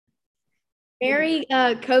Merry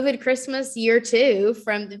COVID Christmas year two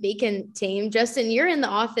from the Beacon team. Justin, you're in the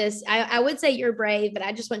office. I would say you're brave, but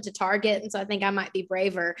I just went to Target, and so I think I might be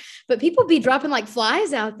braver. But people be dropping like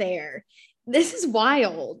flies out there. This is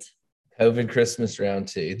wild. COVID Christmas round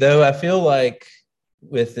two. Though I feel like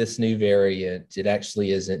with this new variant, it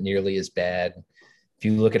actually isn't nearly as bad. If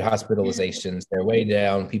you look at hospitalizations, they're way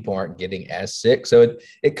down. People aren't getting as sick. So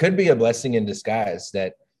it could be a blessing in disguise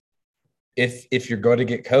that if you're going to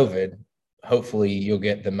get COVID, hopefully you'll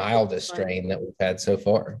get the mildest strain that we've had so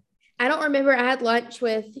far. I don't remember. I had lunch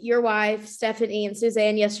with your wife, Stephanie, and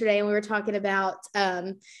Suzanne yesterday, and we were talking about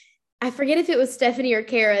I forget if it was Stephanie or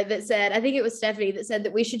Kara that said, I think it was Stephanie that said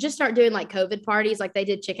that we should just start doing like COVID parties, like they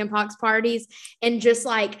did chickenpox parties, and just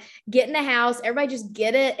like get in the house, everybody just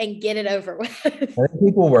get it and get it over with. I think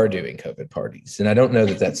people were doing COVID parties, and I don't know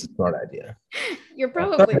that that's a smart idea. You're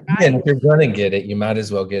probably right. If you're going to get it, you might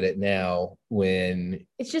as well get it now when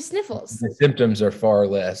it's just sniffles. The symptoms are far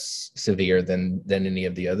less severe than any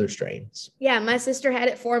of the other strains. Yeah, my sister had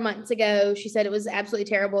it 4 months ago. She said it was absolutely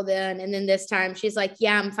terrible then. And then this time she's like,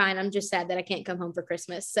 yeah, I'm fine. I'm just sad that I can't come home for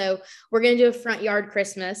Christmas. So we're going to do a front yard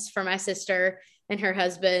Christmas for my sister and her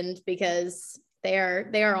husband because they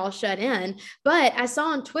are all shut in. But I saw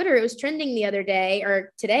on Twitter, it was trending the other day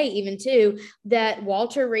or today even too, that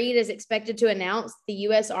Walter Reed is expected to announce the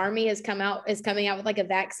U.S. Army is coming out with like a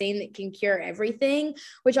vaccine that can cure everything,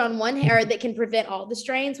 which on one hand, or that can prevent all the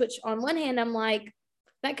strains, which on one hand, I'm like,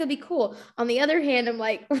 that could be cool. On the other hand, I'm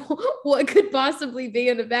like, what could possibly be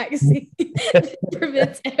in a vaccine that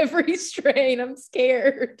prevents every strain? I'm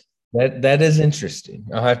scared. That is interesting.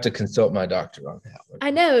 I'll have to consult my doctor on that one. I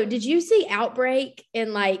know. Did you see Outbreak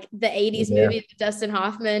in like the 80s movie with Dustin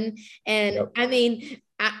Hoffman? And yep. I mean,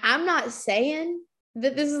 I'm not saying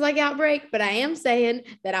that this is like Outbreak, but I am saying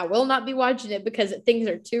that I will not be watching it because things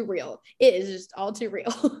are too real. It is just all too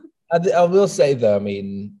real. I will say though, I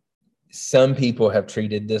mean, some people have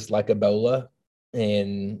treated this like Ebola,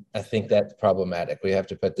 and I think that's problematic. We have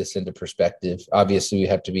to put this into perspective. Obviously, we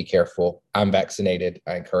have to be careful. I'm vaccinated.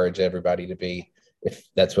 I encourage everybody to be, if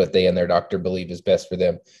that's what they and their doctor believe is best for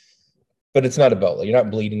them. But it's not Ebola. You're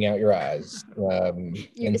not bleeding out your eyes.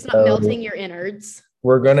 It's not melting your innards.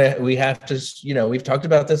 We have to, we've talked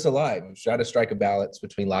about this a lot. We've tried to strike a balance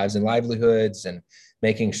between lives and livelihoods and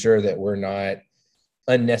making sure that we're not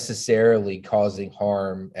unnecessarily causing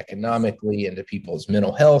harm economically and to people's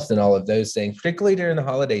mental health and all of those things, particularly during the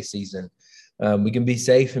holiday season. We can be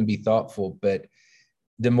safe and be thoughtful, but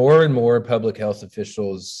the more and more public health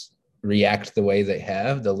officials react the way they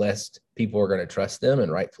have, the less people are going to trust them,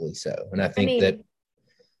 and rightfully so. And I think that.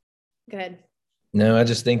 Go ahead. No, I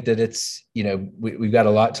just think that it's, we've got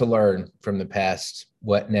a lot to learn from the past,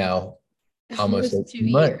 almost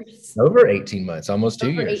 18 months. Over 18 months, almost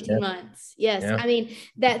 2 years. Over 18 months. Yes. Yeah. I mean,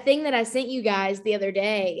 that thing that I sent you guys the other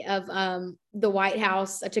day of the White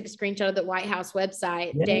House, I took a screenshot of the White House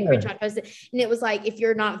website. Yeah. Dan Crenshaw posted, and it was like, if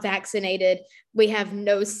you're not vaccinated, we have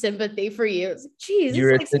no sympathy for you. It's like, geez,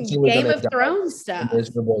 it's like some Game of Thrones stuff.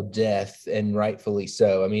 Miserable death, and rightfully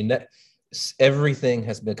so. I mean, everything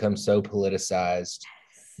has become so politicized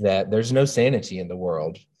that there's no sanity in the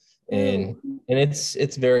world. And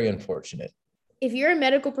it's very unfortunate. If you're a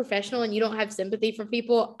medical professional and you don't have sympathy for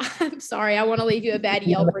people, I'm sorry, I want to leave you a bad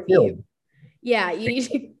Yelp review. Yeah, you need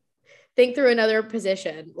to think through another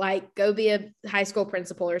position, like go be a high school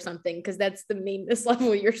principal or something, because that's the meanness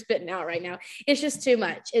level you're spitting out right now. It's just too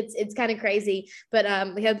much. It's kind of crazy, but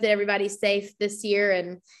we hope that everybody's safe this year.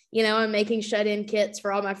 And, I'm making shut-in kits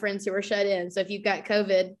for all my friends who are shut in. So if you've got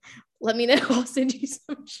COVID, let me know. I'll send you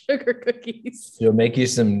some sugar cookies. She'll make you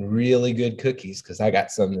some really good cookies because I got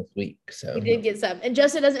some this week. So he did get some. And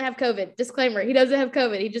Justin doesn't have COVID. Disclaimer: he doesn't have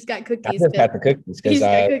COVID. He just got cookies. I just got the cookies because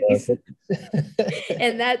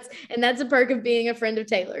and that's a perk of being a friend of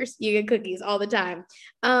Taylor's. You get cookies all the time.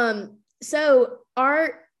 So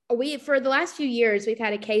for the last few years, we've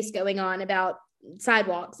had a case going on about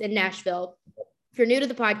sidewalks in Nashville. If you're new to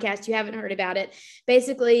the podcast, you haven't heard about it.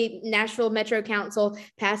 Basically, Nashville Metro Council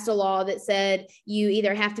passed a law that said you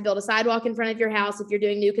either have to build a sidewalk in front of your house if you're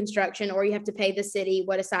doing new construction, or you have to pay the city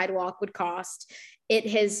what a sidewalk would cost. It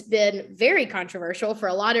has been very controversial for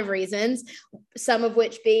a lot of reasons, some of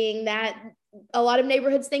which being that a lot of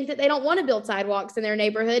neighborhoods think that they don't want to build sidewalks in their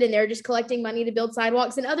neighborhood, and they're just collecting money to build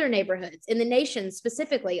sidewalks in other neighborhoods in the nation.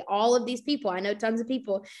 Specifically, all of these people, I know tons of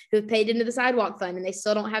people who have paid into the sidewalk fund and they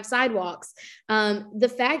still don't have sidewalks.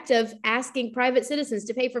 The fact of asking private citizens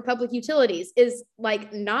to pay for public utilities is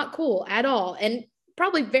like not cool at all, and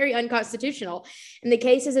probably very unconstitutional. And the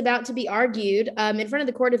case is about to be argued in front of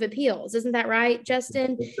the Court of Appeals. Isn't that right,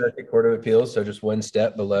 Justin? The Court of Appeals, so just one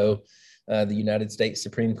step below the United States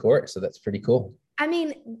Supreme Court. So that's pretty cool. I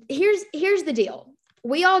mean, here's the deal.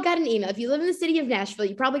 We all got an email. If you live in the city of Nashville,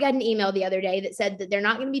 you probably got an email the other day that said that they're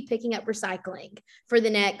not going to be picking up recycling for the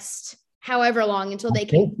next however long until they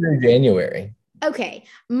can. Through January. Okay,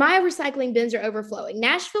 my recycling bins are overflowing.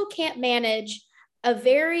 Nashville can't manage a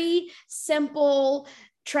very simple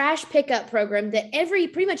trash pickup program that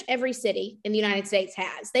pretty much every city in the United States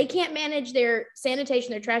has. They can't manage their sanitation,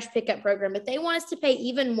 their trash pickup program, but they want us to pay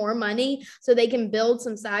even more money so they can build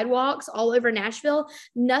some sidewalks all over Nashville.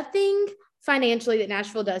 Nothing financially that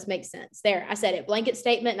Nashville does make sense. There, I said it, blanket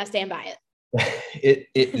statement, and I stand by it.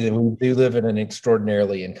 We do live in an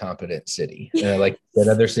extraordinarily incompetent city. Like that,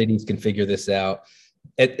 other cities can figure this out.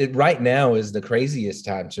 Right now is the craziest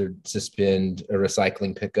time to suspend a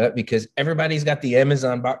recycling pickup because everybody's got the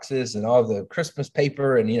Amazon boxes and all the Christmas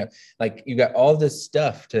paper, and like you got all this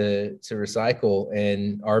stuff to recycle,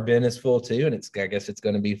 and our bin is full too, and I guess it's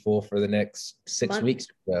going to be full for the next 6 weeks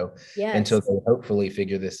or so until they hopefully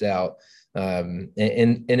figure this out. And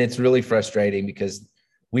it's really frustrating because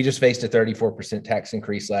we just faced a 34% tax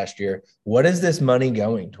increase last year. What is this money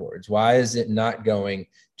going towards? Why is it not going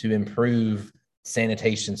to improve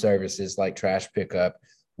sanitation services like trash pickup?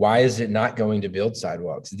 Why is it not going to build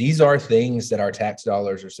sidewalks? These are things that our tax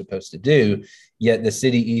dollars are supposed to do, yet the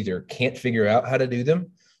city either can't figure out how to do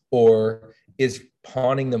them or is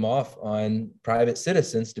pawning them off on private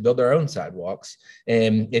citizens to build their own sidewalks.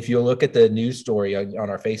 And if you look at the news story on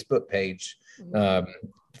our Facebook page,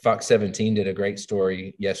 Fox 17 did a great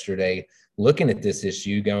story yesterday looking at this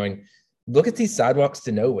issue going, look at these sidewalks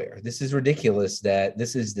to nowhere. This is ridiculous that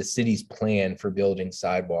this is the city's plan for building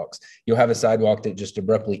sidewalks. You'll have a sidewalk that just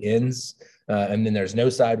abruptly ends, and then there's no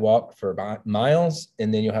sidewalk for miles.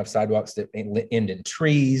 And then you'll have sidewalks that end in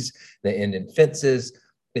trees, that end in fences.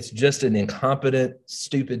 It's just an incompetent,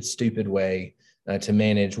 stupid way to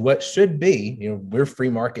manage what should be, we're free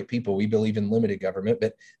market people. We believe in limited government,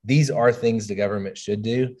 but these are things the government should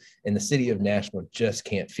do. And the city of Nashville just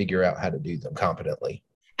can't figure out how to do them competently.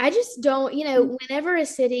 I just don't, whenever a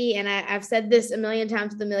city, and I've said this a million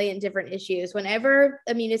times with a million different issues, whenever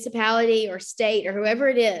a municipality or state or whoever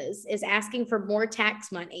it is asking for more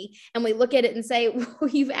tax money, and we look at it and say, well,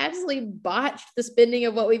 you've absolutely botched the spending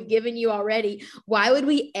of what we've given you already. Why would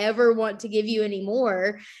we ever want to give you any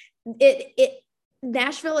more?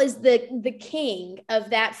 Nashville is the king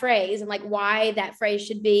of that phrase, and like why that phrase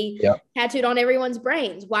should be tattooed on everyone's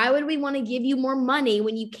brains. Why would we want to give you more money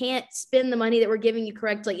when you can't spend the money that we're giving you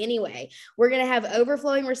correctly anyway? We're going to have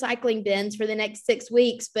overflowing recycling bins for the next 6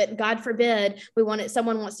 weeks, but God forbid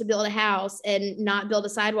someone wants to build a house and not build a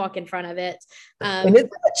sidewalk in front of it. And it's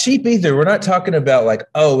not cheap either. We're not talking about like,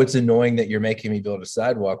 oh, it's annoying that you're making me build a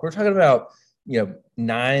sidewalk. We're talking about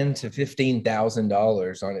 $9,000 to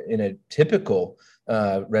 $15,000 in a typical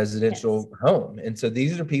residential home. And so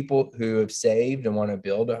these are people who have saved and want to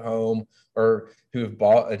build a home, or who have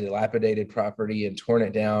bought a dilapidated property and torn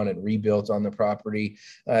it down and rebuilt on the property.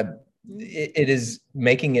 It is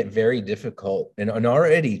making it very difficult in an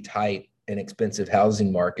already tight and expensive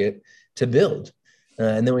housing market to build.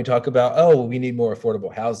 And then we talk about, we need more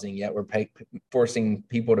affordable housing, yet we're forcing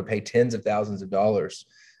people to pay tens of thousands of dollars.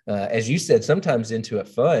 As you said, sometimes into a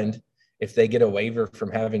fund. If they get a waiver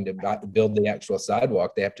from having to build the actual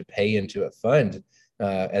sidewalk, they have to pay into a fund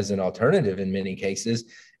as an alternative in many cases.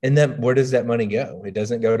 And then where does that money go? It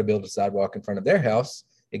doesn't go to build a sidewalk in front of their house.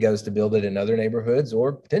 It goes to build it in other neighborhoods,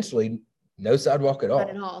 or potentially no sidewalk at all. Not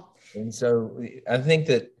at all. And so I think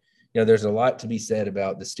that there's a lot to be said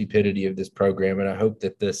about the stupidity of this program. And I hope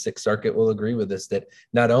that the Sixth Circuit will agree with us that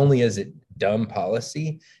not only is it dumb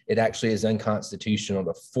policy, it actually is unconstitutional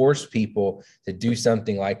to force people to do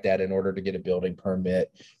something like that in order to get a building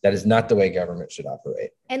permit. That is not the way government should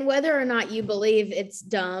operate. And whether or not you believe it's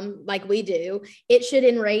dumb, like we do, it should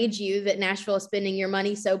enrage you that Nashville is spending your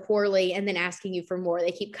money so poorly and then asking you for more.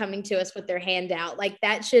 They keep coming to us with their hand out. Like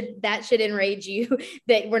that should enrage you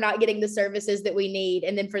that we're not getting the services that we need.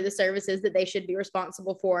 And then for the services that they should be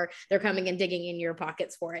responsible for, they're coming and digging in your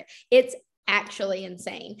pockets for it. It's actually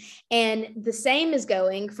insane. And the same is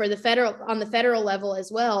going for on the federal level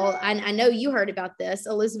as well. I know you heard about this,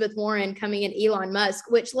 Elizabeth Warren coming in Elon Musk,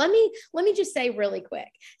 which let me just say really quick,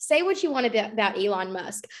 say what you want about Elon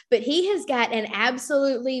Musk, but he has got an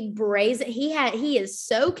absolutely brazen, he is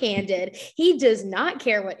so candid. He does not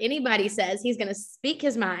care what anybody says. He's going to speak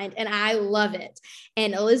his mind, and I love it.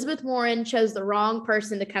 And Elizabeth Warren chose the wrong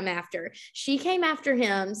person to come after. She came after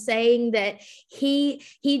him saying that he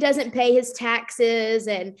doesn't pay his taxes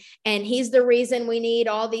and he's the reason we need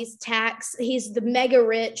all these he's the mega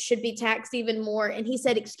rich, should be taxed even more. And he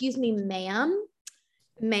said, excuse me, ma'am,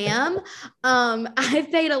 Ma'am,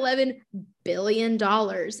 I've paid $11 billion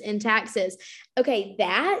in taxes. Okay,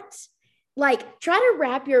 that, like, try to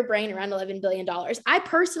wrap your brain around $11 billion. I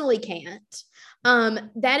personally can't.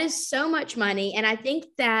 That is so much money. And I think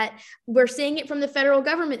that we're seeing it from the federal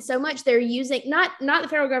government so much. They're using not the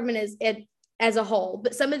federal government as a whole,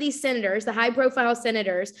 but some of these senators, the high profile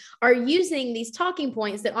senators, are using these talking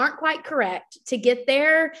points that aren't quite correct to get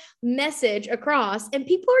their message across. And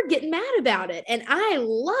people are getting mad about it. And I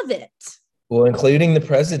love it. Well, including the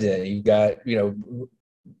president. You've got,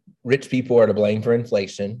 rich people are to blame for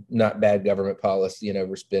inflation, not bad government policy and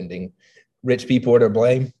overspending. Rich people are to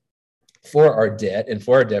blame for our debt and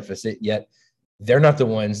for our deficit, yet they're not the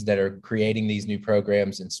ones that are creating these new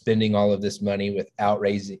programs and spending all of this money without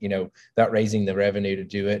raising the revenue to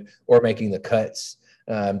do it, or making the cuts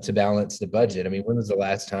to balance the budget. I mean, when was the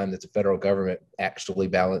last time that the federal government actually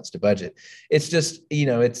balanced a budget? It's just,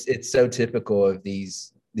 it's so typical of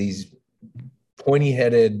these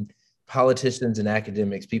pointy-headed politicians and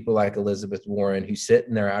academics, people like Elizabeth Warren, who sit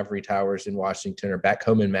in their ivory towers in Washington or back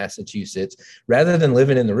home in Massachusetts, rather than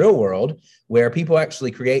living in the real world where people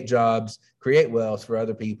actually create jobs, create wealth for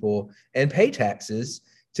other people, and pay taxes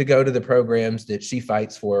to go to the programs that she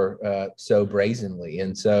fights for so brazenly.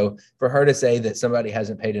 And so for her to say that somebody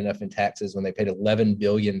hasn't paid enough in taxes when they paid $11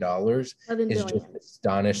 billion is just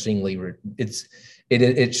astonishingly,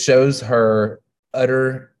 it shows her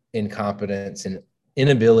utter incompetence and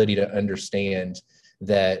inability to understand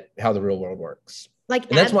how the real world works. Like,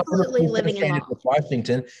 and that's absolutely living in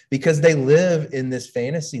Washington, because they live in this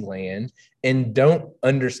fantasy land and don't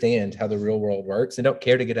understand how the real world works and don't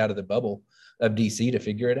care to get out of the bubble of DC to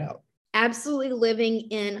figure it out. Absolutely living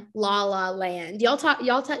in la la land. Y'all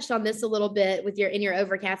touched on this a little bit in your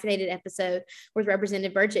overcaffeinated episode with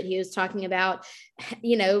Representative Burchett. He was talking about,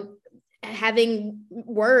 having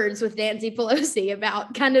words with Nancy Pelosi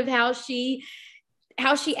about kind of how she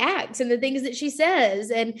acts and the things that she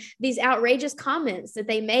says, and these outrageous comments that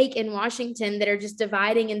they make in Washington that are just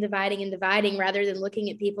dividing and dividing and dividing, rather than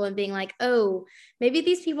looking at people and being like, oh, maybe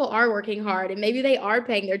these people are working hard and maybe they are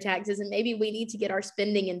paying their taxes and maybe we need to get our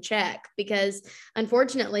spending in check. Because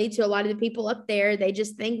unfortunately, to a lot of the people up there, they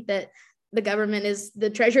just think that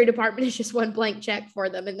the Treasury Department is just one blank check for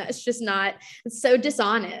them. And that's just not, it's so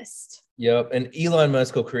dishonest. Yep. And Elon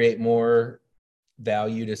Musk will create more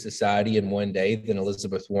value to society in one day than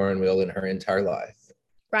Elizabeth Warren will in her entire life.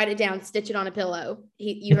 Write it down, stitch it on a pillow.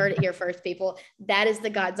 You heard it here first, people. That is the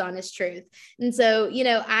God's honest truth. And so,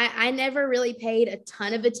 I never really paid a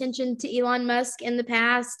ton of attention to Elon Musk in the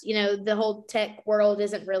past. The whole tech world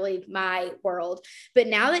isn't really my world. But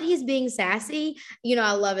now that he's being sassy,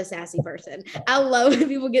 I love a sassy person. I love when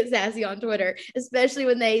people get sassy on Twitter, especially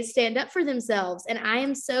when they stand up for themselves. And I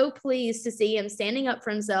am so pleased to see him standing up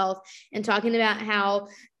for himself and talking about how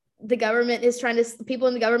people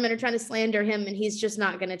in the government are trying to slander him, and he's just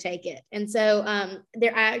not going to take it. And so I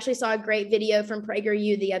actually saw a great video from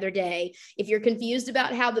PragerU the other day. If you're confused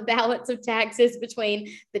about how the balance of taxes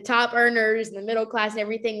between the top earners and the middle class and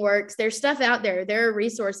everything works, there's stuff out there. There are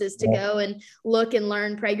resources to go and look and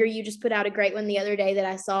learn. PragerU just put out a great one the other day that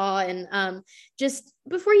I saw. And just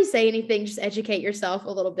before you say anything, just educate yourself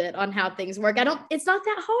a little bit on how things work. It's not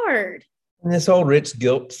that hard. And this whole rich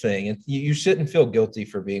guilt thing, you shouldn't feel guilty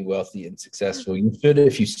for being wealthy and successful. You should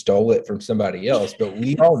if you stole it from somebody else. But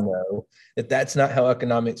we all know that that's not how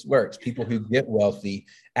economics works. People who get wealthy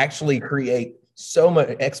actually create so much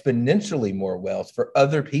exponentially more wealth for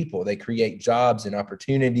other people. They create jobs and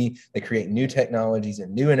opportunity. They create new technologies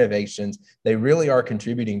and new innovations. They really are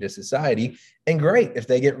contributing to society. And great if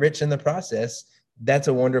they get rich in the process. That's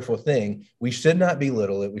a wonderful thing. We should not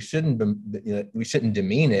belittle it. We shouldn't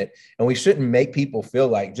demean it. And we shouldn't make people feel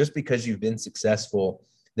like just because you've been successful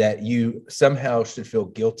that you somehow should feel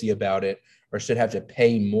guilty about it or should have to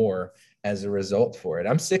pay more as a result for it.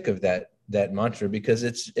 I'm sick of that mantra because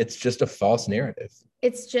it's just a false narrative.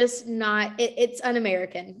 It's just not, it's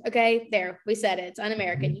un-American. Okay, there, we said it. It's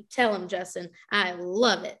un-American. You tell him, Justin. I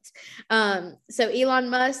love it. So Elon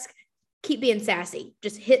Musk, keep being sassy.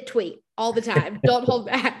 Just hit tweet all the time. Don't hold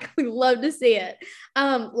back. We love to see it.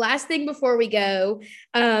 Last thing before we go,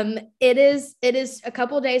 it is a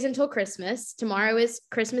couple of days until Christmas. Tomorrow is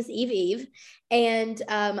Christmas Eve. And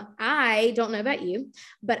I don't know about you,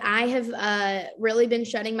 but I have really been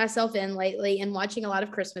shutting myself in lately and watching a lot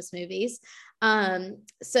of Christmas movies.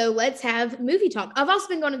 So let's have movie talk. I've also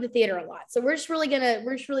been going to the theater a lot. So we're just really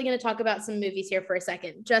gonna talk about some movies here for a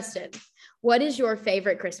second. Justin, what is your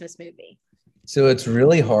favorite Christmas movie? So it's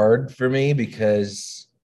really hard for me because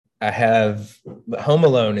Home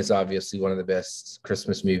Alone is obviously one of the best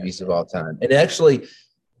Christmas movies of all time. And actually,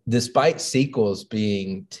 despite sequels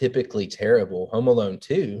being typically terrible, Home Alone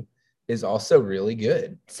 2 is also really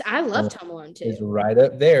good. So I loved Home Alone Is 2. right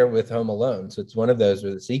up there with Home Alone. So it's one of those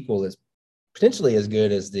where the sequel is potentially as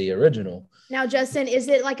good as the original. Now, Justin, is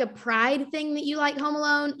it like a pride thing that you like Home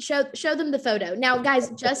Alone? Show them the photo. Now, guys,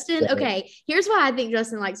 Justin, okay, here's why I think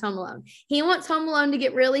Justin likes Home Alone. He wants Home Alone to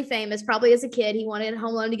get really famous. Probably as a kid, he wanted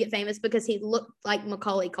Home Alone to get famous because he looked like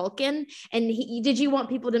Macaulay Culkin. And did you want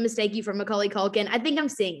people to mistake you for Macaulay Culkin? I think I'm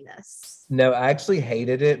seeing this. No, I actually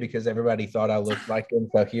hated it because everybody thought I looked like him.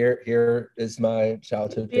 So here is my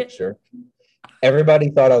childhood picture. Everybody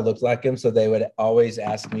thought I looked like him, so they would always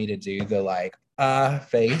ask me to do the like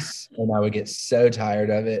face, and I would get so tired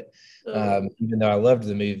of it. Even though I loved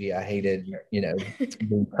the movie, I hated,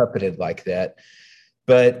 being puppeted like that.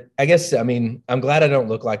 But I guess, I mean, I'm glad I don't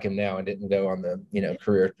look like him now and didn't go on the,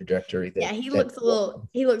 career trajectory. He looks a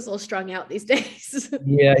little strung out these days.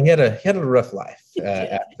 Yeah, he had a rough life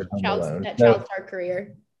after Home Alone. Child star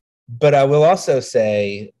career. But I will also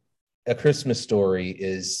say, A Christmas Story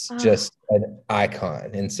is just an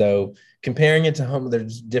icon. And so comparing it to Home, they're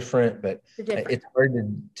just different, but it's hard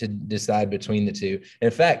to decide between the two.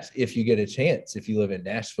 In fact, if you get a chance, if you live in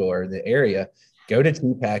Nashville or the area, go to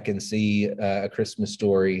TPAC and see A Christmas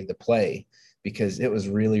Story, the play, because it was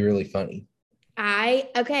really, really funny.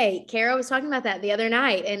 Kara was talking about that the other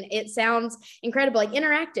night, and it sounds incredible, like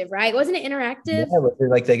interactive, right? Wasn't it interactive? Yeah,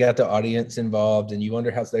 like they got the audience involved, and you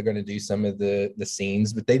wonder how they're going to do some of the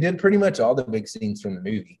scenes, but they did pretty much all the big scenes from the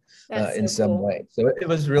movie in some way. So it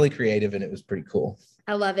was really creative, and it was pretty cool.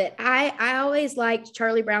 I love it. I always liked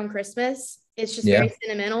Charlie Brown Christmas. It's just very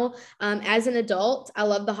sentimental. As an adult, I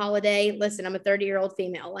love the holiday. Listen, I'm a 30-year-old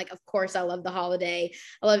female. Like, of course, I love the holiday.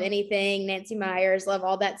 I love anything Nancy Meyers, love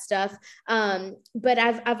all that stuff. But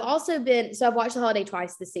I've also been, so I've watched the holiday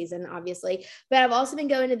twice this season, obviously, but I've also been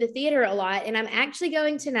going to the theater a lot. And I'm actually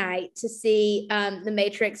going tonight to see The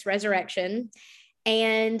Matrix Resurrection.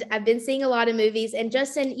 And I've been seeing a lot of movies. And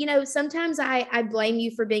Justin, sometimes I blame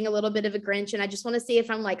you for being a little bit of a Grinch. And I just want to see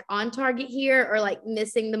if I'm like on target here or like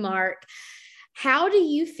missing the mark. How do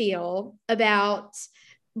you feel about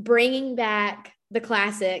bringing back the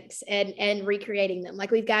classics and recreating them? Like,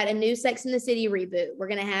 we've got a new Sex and the City reboot. We're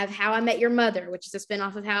going to have How I Met Your Mother, which is a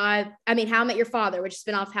spinoff of How I Met Your Father, which is a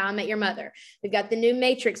spinoff of How I Met Your Mother. We've got the new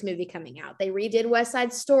Matrix movie coming out. They redid West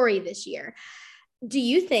Side Story this year. Do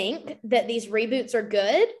you think that these reboots are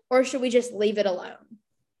good, or should we just leave it alone?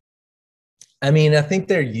 I mean, I think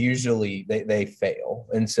they're usually, they fail.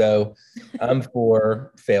 And so I'm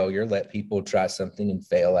for failure. Let people try something and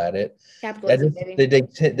fail at it. Capitalism,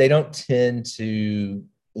 they don't tend to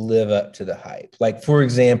live up to the hype. Like, for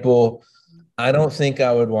example, I don't think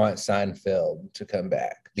I would want Seinfeld to come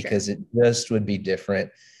back because it just would be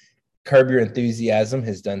different. Curb Your Enthusiasm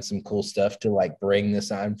has done some cool stuff to like bring the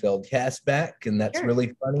Seinfeld cast back, and that's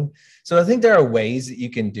really funny. So I think there are ways that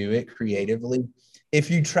you can do it creatively. If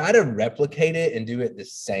you try to replicate it and do it the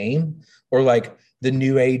same, or like the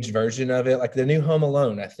new age version of it, like the new Home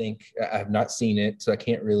Alone, I think I've not seen it, so I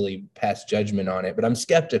can't really pass judgment on it, but I'm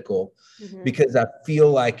skeptical because I feel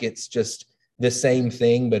like it's just the same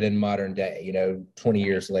thing, but in modern day, 20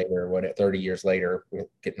 years later, 30 years later, we're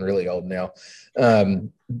getting really old now.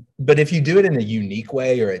 But if you do it in a unique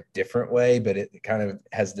way or a different way, but it kind of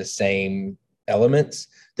has the same elements,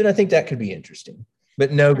 then I think that could be interesting.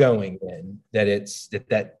 But no going in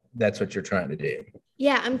that that's what you're trying to do.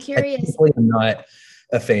 Yeah, I'm curious. I'm not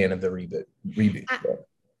a fan of the reboot.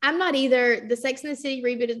 I'm not either. The Sex and the City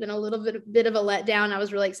reboot has been a little bit of a letdown. I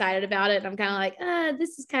was really excited about it. I'm kind of like,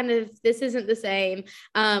 this isn't the same.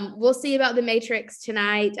 We'll see about The Matrix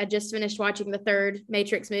tonight. I just finished watching the third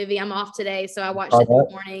Matrix movie. I'm off today, so I watched it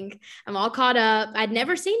this morning. I'm all caught up. I'd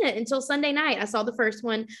never seen it until Sunday night. I saw the first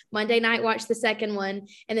one. Monday night, watched the second one.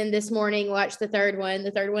 And then this morning, watched the third one. The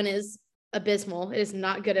third one is abysmal. It is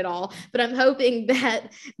not good at all, but I'm hoping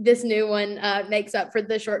that this new one makes up for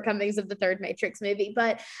the shortcomings of the third Matrix movie.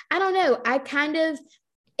 But I don't know. I kind of,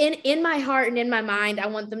 in my heart and in my mind, I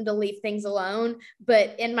want them to leave things alone,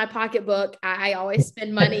 but in my pocketbook, I always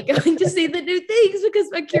spend money going to see the new things because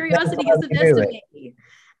my curiosity gets the best of me.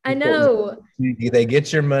 I know. They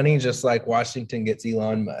get your money just like Washington gets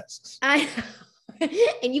Elon Musk's.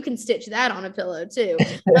 And you can stitch that on a pillow too.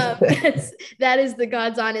 That is the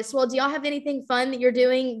God's honest. Well, do y'all have anything fun that you're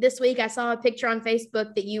doing this week? I saw a picture on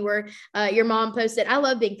Facebook that you were, your mom posted. I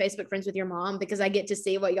love being Facebook friends with your mom because I get to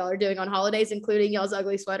see what y'all are doing on holidays, including y'all's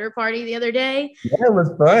ugly sweater party the other day. Yeah, it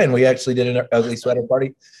was fun. We actually did an ugly sweater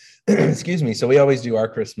party. Excuse me. So we always do our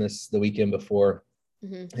Christmas the weekend before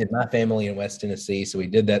in my family in West Tennessee. So we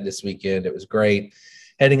did that this weekend. It was great.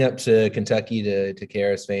 Heading up to Kentucky to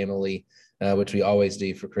Kara's family. which we always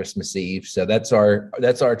do for Christmas Eve. So that's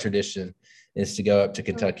our tradition, is to go up to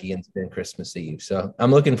Kentucky and spend Christmas Eve. So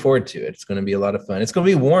I'm looking forward to it. It's going to be a lot of fun. It's going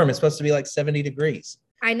to be warm. It's supposed to be like 70 degrees.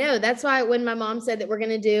 I know. That's why when my mom said that we're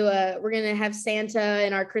going to have Santa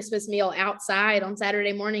and our Christmas meal outside on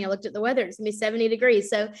Saturday morning, I looked at the weather. It's going to be 70 degrees.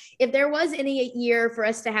 So if there was any year for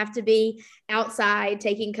us to have to be outside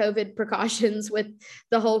taking COVID precautions with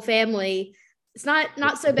the whole family, it's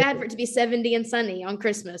not so bad for it to be 70 and sunny on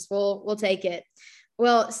Christmas. We'll take it.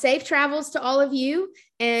 Well, safe travels to all of you,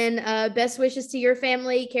 and best wishes to your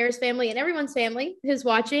family, Kara's family, and everyone's family who's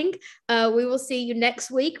watching. We will see you next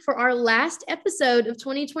week for our last episode of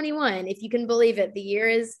 2021. If you can believe it, the year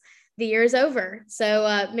is over.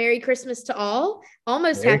 So Merry Christmas to all.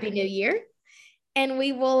 Almost Happy New Year. And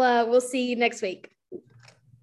we'll see you next week.